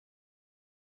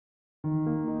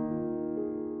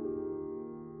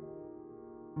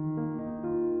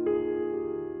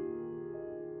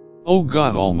O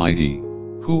God Almighty,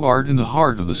 who art in the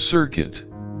heart of the circuit,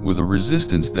 with a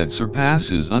resistance that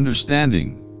surpasses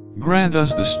understanding, grant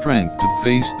us the strength to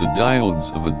face the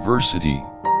diodes of adversity,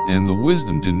 and the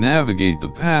wisdom to navigate the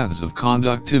paths of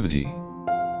conductivity.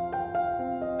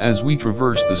 As we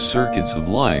traverse the circuits of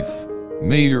life,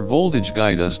 may your voltage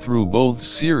guide us through both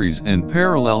series and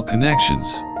parallel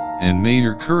connections, and may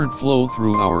your current flow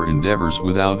through our endeavors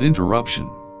without interruption.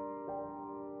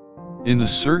 In the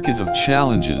circuit of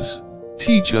challenges,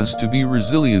 teach us to be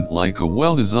resilient like a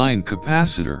well-designed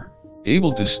capacitor,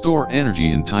 able to store energy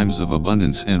in times of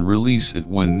abundance and release it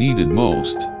when needed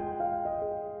most.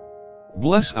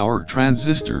 Bless our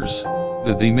transistors,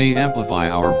 that they may amplify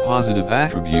our positive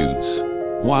attributes,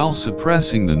 while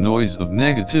suppressing the noise of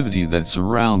negativity that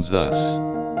surrounds us.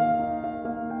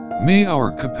 May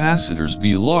our capacitors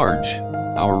be large,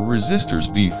 our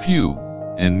resistors be few,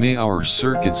 and may our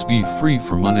circuits be free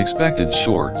from unexpected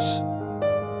shorts.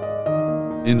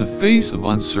 In the face of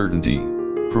uncertainty,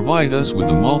 provide us with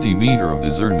a multimeter of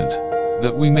discernment,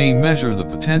 that we may measure the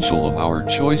potential of our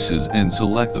choices and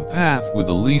select the path with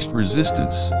the least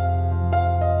resistance.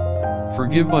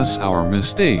 Forgive us our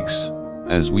mistakes,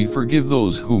 as we forgive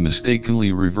those who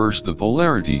mistakenly reverse the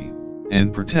polarity,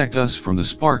 and protect us from the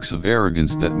sparks of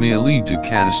arrogance that may lead to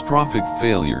catastrophic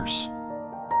failures.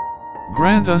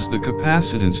 Grant us the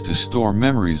capacitance to store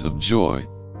memories of joy,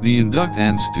 the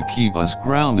inductance to keep us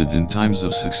grounded in times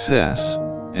of success,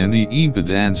 and the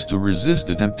impedance to resist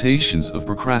the temptations of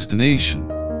procrastination.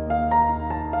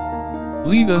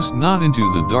 Lead us not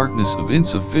into the darkness of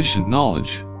insufficient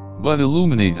knowledge, but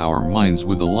illuminate our minds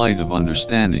with the light of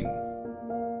understanding.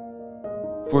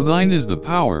 For thine is the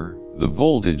power, the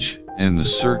voltage, and the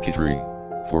circuitry,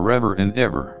 forever and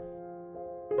ever.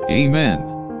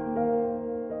 Amen.